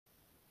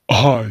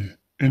Hi,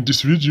 in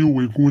this video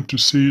we're going to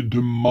see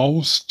the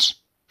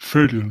most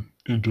failure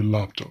in the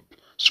laptop.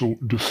 So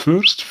the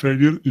first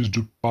failure is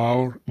the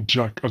power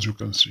jack, as you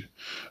can see.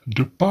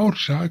 The power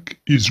jack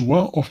is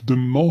one of the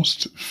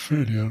most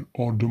failure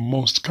or the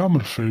most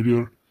common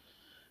failure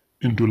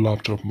in the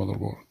laptop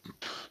motherboard.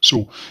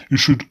 So you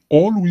should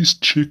always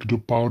check the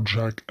power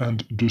jack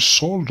and the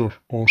solder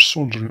or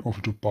soldering of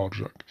the power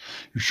jack.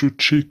 You should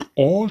check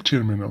all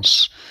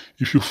terminals.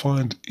 If you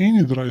find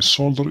any dry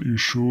solder, you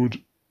should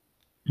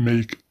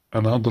make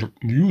another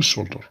new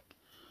solder.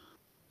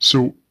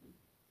 So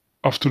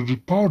after the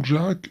power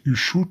jack, you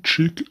should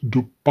check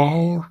the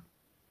power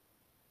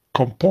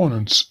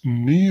components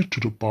near to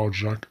the power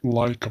jack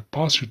like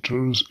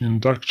capacitors,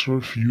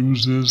 inductors,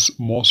 fuses,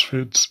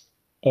 MOSFETs,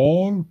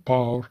 all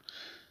power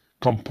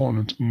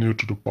component near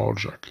to the power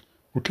jack.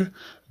 Okay,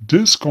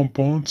 these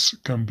components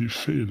can be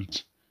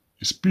failed,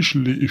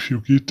 especially if you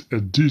get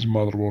a dead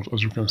motherboard.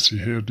 As you can see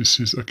here,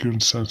 this is a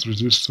current sense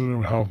resistor,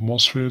 we have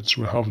MOSFETs,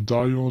 we have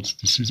diodes,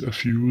 this is a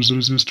fuse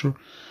resistor,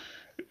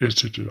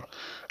 etc.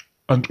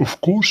 And of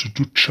course,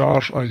 to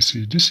charge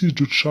IC, this is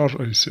the charge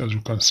IC. As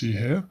you can see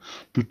here,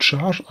 the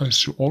charge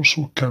IC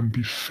also can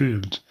be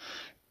failed.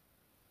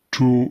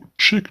 To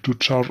check the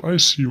charge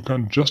IC, you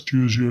can just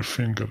use your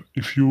finger.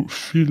 If you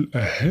feel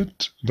a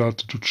hit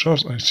that the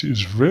charge IC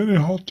is very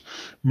hot,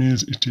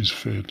 means it is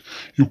failed.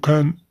 You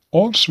can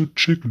also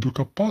check the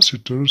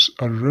capacitors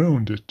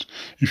around it.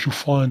 If you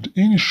find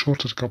any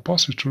shorted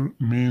capacitor,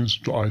 means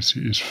the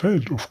IC is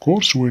failed, of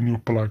course, when you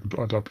plug the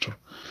adapter.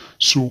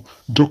 So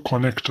the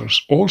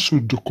connectors, also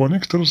the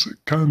connectors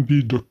can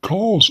be the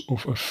cause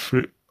of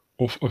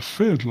a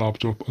failed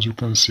laptop, as you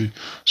can see.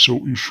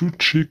 So you should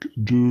check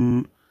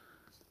the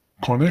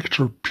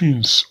connector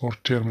pins or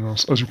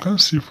terminals. As you can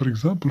see, for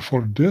example,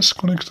 for this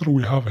connector,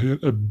 we have here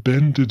a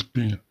bended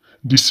pin.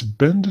 This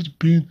bended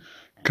pin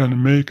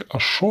can make a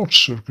short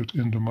circuit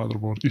in the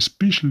motherboard,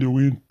 especially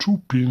when two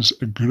pins,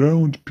 a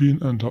ground pin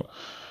and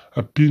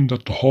a pin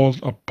that holds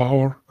a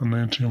power, a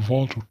 19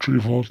 volt or 3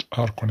 volt,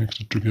 are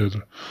connected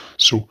together.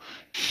 So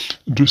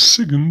the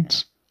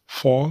second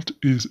fault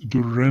is the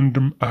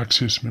random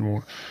access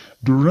memory.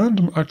 The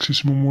random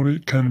access memory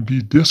can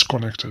be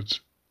disconnected.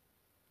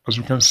 As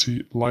you can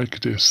see, like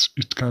this,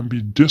 it can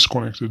be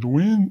disconnected.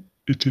 When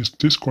it is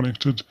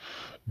disconnected,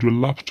 the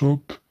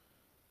laptop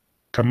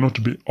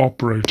cannot be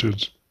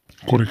operated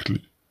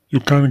correctly. You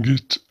can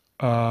get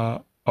a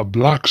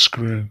black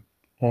screen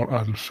or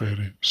idle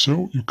fairy.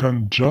 So you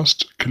can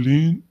just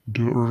clean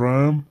the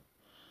RAM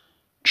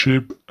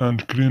chip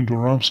and clean the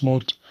RAM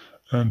slot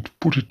and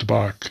put it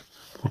back.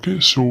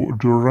 Okay, so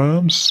the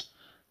RAMs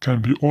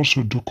can be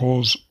also the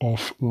cause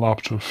of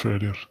laptop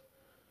failure.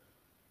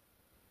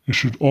 You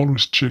should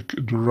always check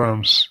the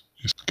RAMs,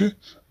 okay?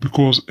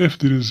 Because if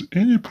there is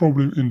any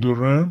problem in the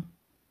RAM,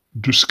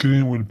 the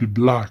screen will be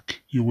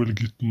black. You will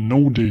get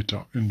no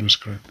data in the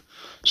screen.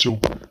 So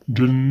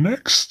the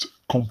next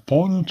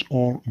component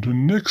or the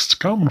next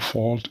common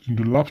fault in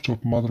the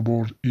laptop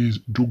motherboard is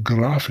the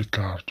graphic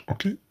card,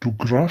 okay? The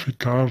graphic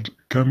card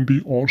can be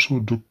also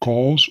the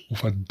cause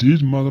of a dead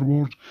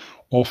motherboard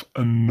of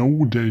a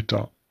no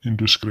data in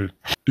the screen.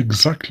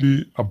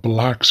 Exactly a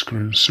black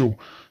screen. So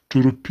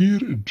to repair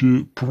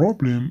the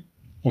problem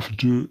of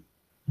the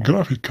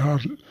graphic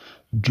card,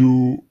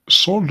 the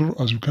solder,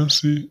 as you can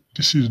see,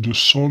 this is the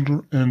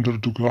solder under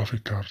the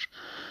graphic card.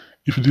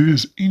 If there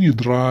is any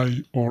dry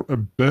or a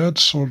bad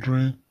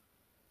soldering,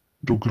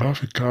 the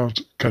graphic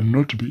card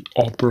cannot be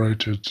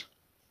operated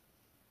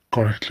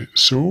correctly.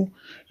 So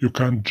you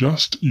can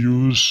just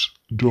use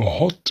the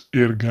hot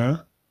air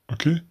gun,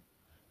 okay?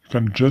 You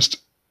can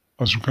just,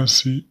 as you can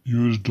see,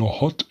 use the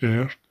hot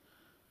air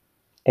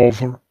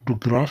over the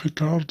graphic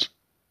card,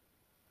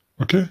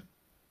 okay,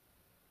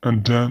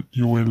 and then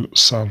you will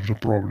solve the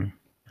problem,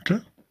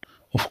 okay.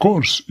 Of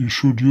course, you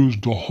should use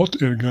the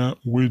hot air gun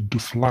with the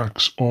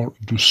flux or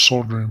the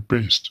soldering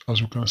paste.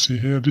 As you can see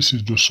here, this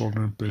is the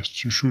soldering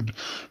paste. You should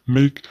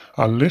make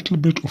a little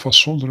bit of a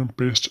soldering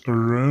paste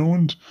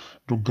around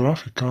the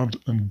graphic card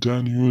and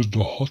then use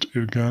the hot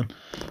air gun,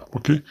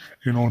 okay,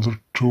 in order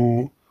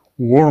to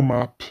warm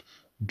up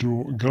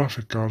the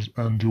graphic card,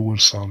 and you will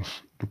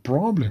solve the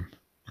problem,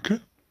 okay.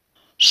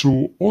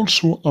 So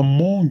also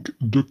among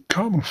the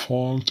common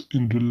fault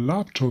in the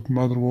laptop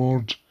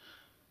motherboard,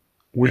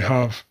 we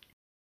have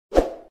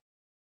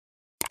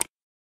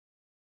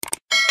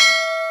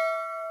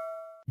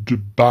the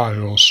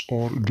BIOS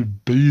or the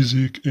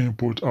basic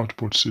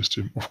input-output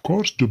system. Of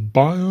course, the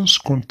BIOS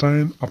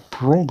contains a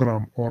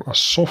program or a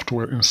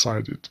software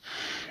inside it.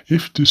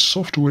 If this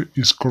software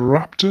is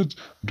corrupted,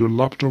 the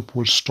laptop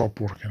will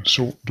stop working.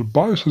 So the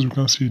BIOS, as you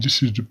can see,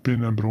 this is the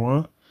pin number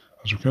 1,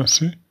 as you can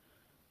see.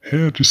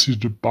 Here, this is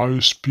the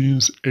BIOS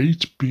pins,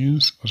 8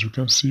 pins. As you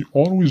can see,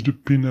 always the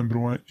pin number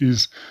 1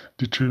 is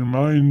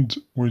determined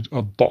with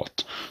a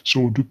dot.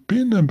 So the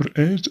pin number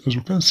 8, as you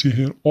can see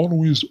here,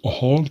 always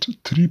hold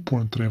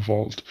 3.3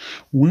 volt.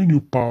 When you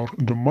power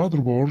the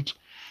motherboard,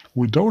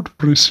 Without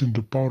pressing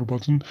the power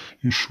button,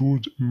 you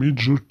should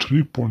measure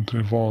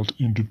 3.3 volt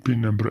into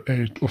pin number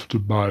 8 of the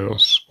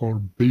BIOS or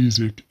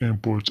basic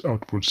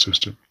input-output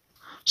system.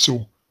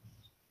 So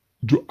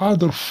the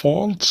other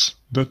faults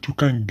that you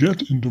can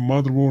get in the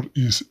motherboard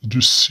is the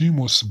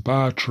CMOS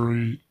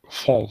battery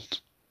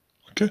fault.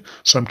 Okay,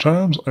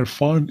 sometimes I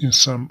find in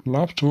some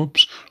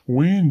laptops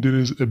when there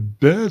is a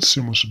bad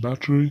CMOS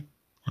battery,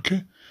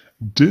 okay,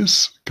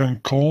 this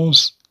can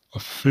cause a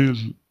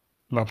failed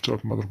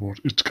laptop motherboard.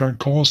 It can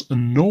cause a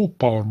no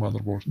power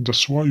motherboard.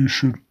 That's why you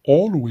should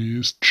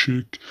always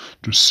check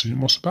the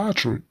CMOS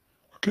battery.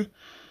 Okay,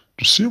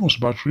 the CMOS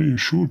battery you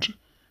should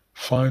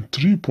find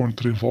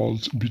 3.3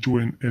 volts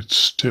between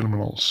its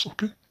terminals.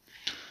 Okay.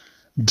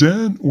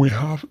 Then we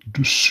have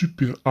the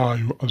Super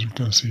I/O, as you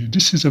can see.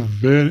 This is a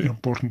very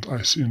important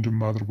IC in the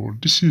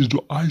motherboard. This is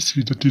the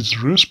IC that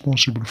is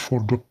responsible for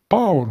the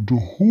power, the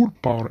whole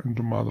power in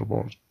the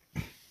motherboard.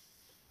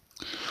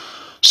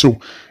 So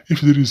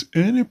if there is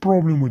any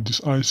problem with this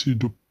IC,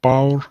 the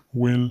power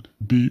will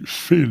be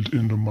failed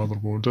in the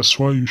motherboard. That's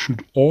why you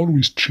should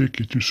always check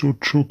it. You should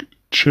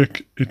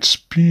check its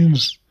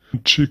pins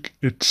and check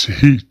its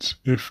heat.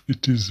 If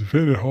it is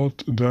very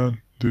hot,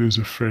 then there is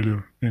a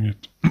failure in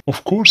it.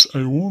 Of course,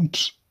 I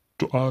want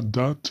to add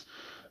that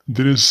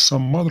there is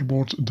some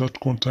motherboards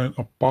that contain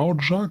a power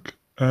jack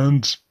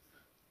and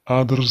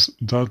others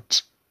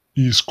that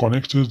is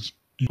connected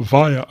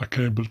via a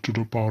cable to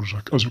the power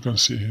jack, as you can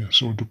see here.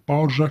 So the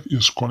power jack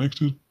is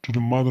connected to the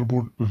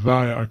motherboard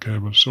via a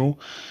cable. So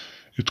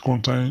it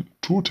contains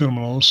two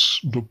terminals,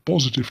 the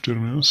positive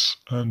terminals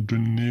and the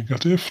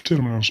negative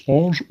terminals.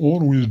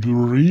 Always the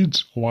red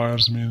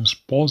wires means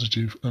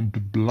positive and the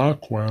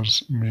black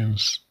wires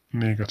means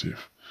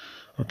negative.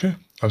 Okay,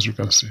 as you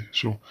can see.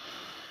 So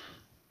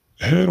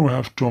here we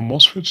have two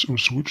MOSFETs or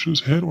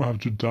switches. Here we have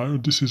the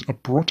diode. This is a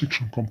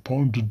protection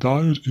component. The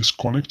diode is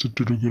connected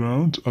to the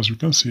ground, as you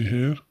can see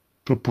here,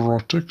 to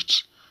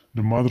protect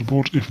the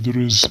motherboard if there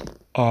is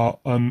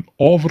an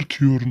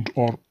overcurrent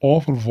or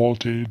over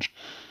voltage.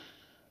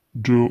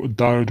 The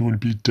diode will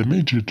be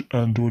damaged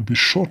and will be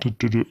shorted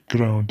to the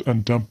ground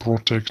and then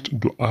protect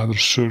the other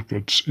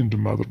circuits in the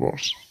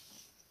motherboards.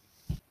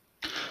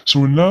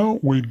 So now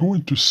we're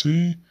going to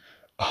see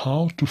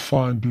how to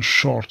find the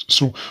short.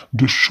 So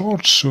the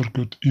short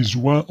circuit is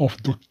one of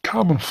the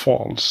common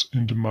faults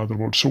in the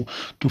motherboard. So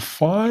to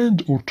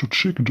find or to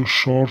check the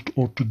short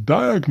or to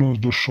diagnose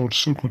the short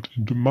circuit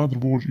in the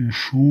motherboard, you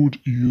should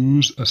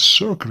use a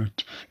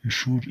circuit. You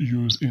should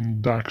use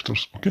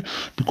inductors, okay?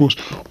 Because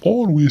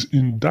always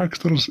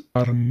inductors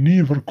are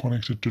never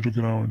connected to the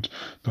ground.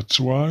 That's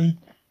why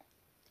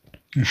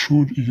you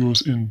should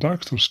use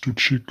inductors to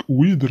check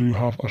whether you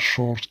have a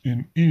short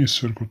in any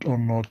circuit or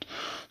not.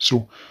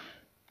 So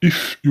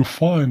if you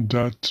find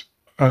that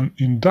an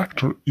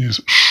inductor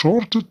is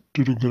shorted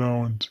to the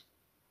ground,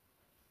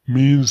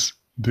 means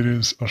there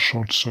is a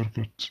short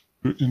circuit.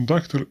 The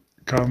inductor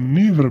can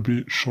never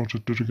be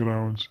shorted to the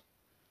ground.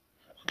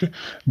 Okay,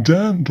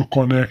 then the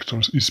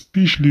connectors,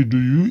 especially the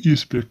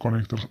USB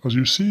connectors. As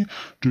you see,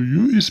 the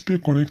USB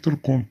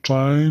connector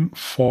contain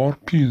 4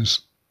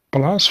 pins,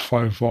 plus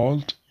 5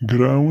 volt,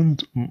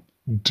 ground,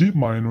 D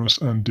minus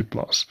and D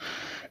plus.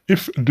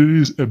 If there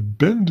is a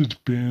bended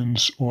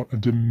pins or a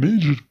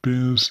damaged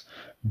pins,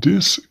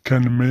 this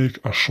can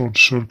make a short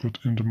circuit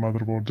in the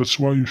motherboard. That's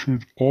why you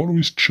should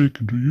always check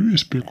the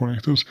USB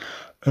connectors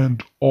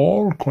and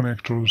all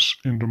connectors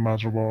in the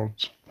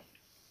motherboard.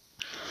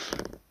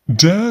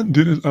 Then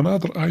there is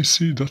another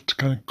IC that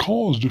can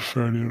cause the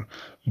failure,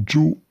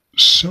 the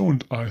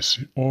sound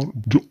IC or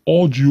the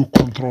audio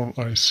control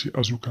IC.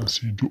 As you can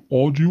see, the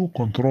audio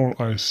control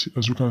IC,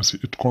 as you can see,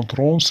 it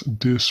controls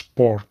these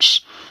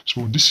ports.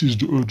 So this is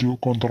the audio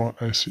control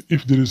IC.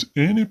 If there is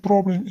any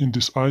problem in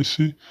this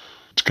IC,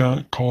 it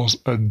can cause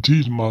a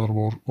dead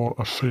motherboard or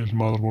a failed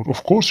motherboard.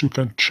 Of course, you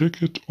can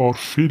check it or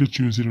feel it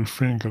using your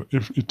finger.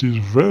 If it is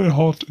very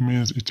hot, it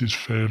means it is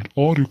failed.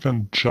 Or you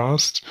can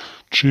just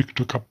check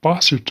the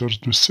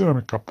capacitors, the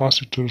ceramic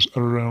capacitors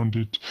around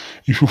it.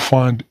 If you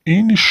find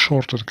any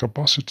shorted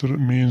capacitor, it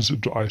means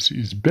the IC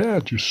is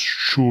bad. You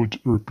should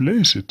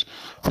replace it,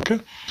 okay,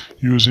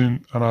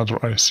 using another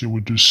IC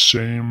with the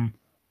same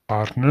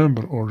part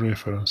number or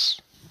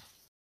reference.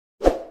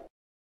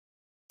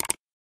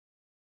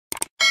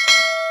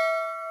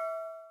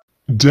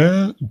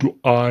 Then the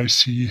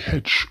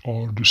ICH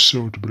or the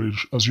south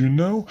bridge. As you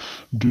know,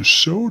 the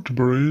south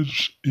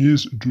bridge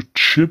is the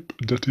chip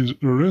that is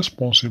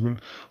responsible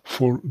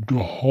for the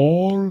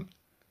whole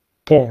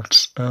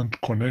ports and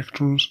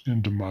connectors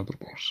in the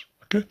motherboards.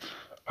 Okay,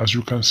 as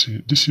you can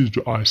see, this is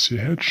the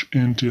ICH,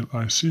 Intel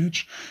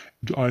ICH.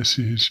 The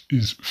ICH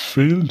is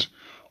failed.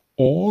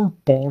 All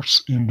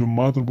ports in the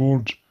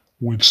motherboard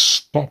will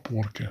stop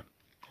working.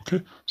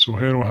 Okay, so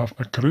here we have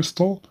a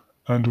crystal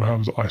and we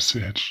have the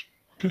ICH.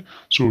 Okay,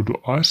 so the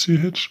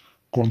ICH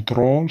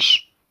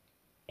controls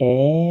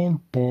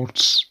all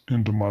ports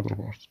in the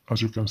motherboard.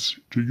 As you can see,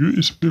 the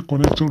USB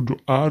connector, the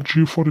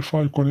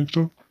RJ45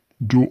 connector,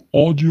 the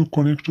audio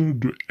connector,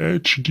 the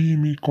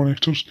HDMI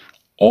connectors,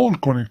 all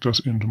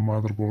connectors in the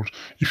motherboard.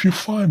 If you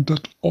find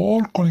that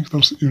all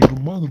connectors in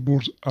the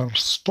motherboard are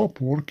stop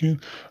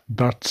working,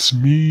 that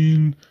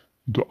means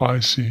the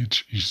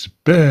ICH is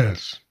bad.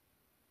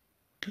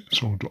 Okay,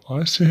 so the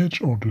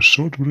ICH or the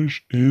short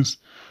bridge is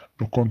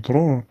the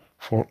controller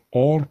for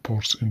all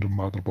ports in the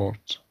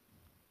motherboard.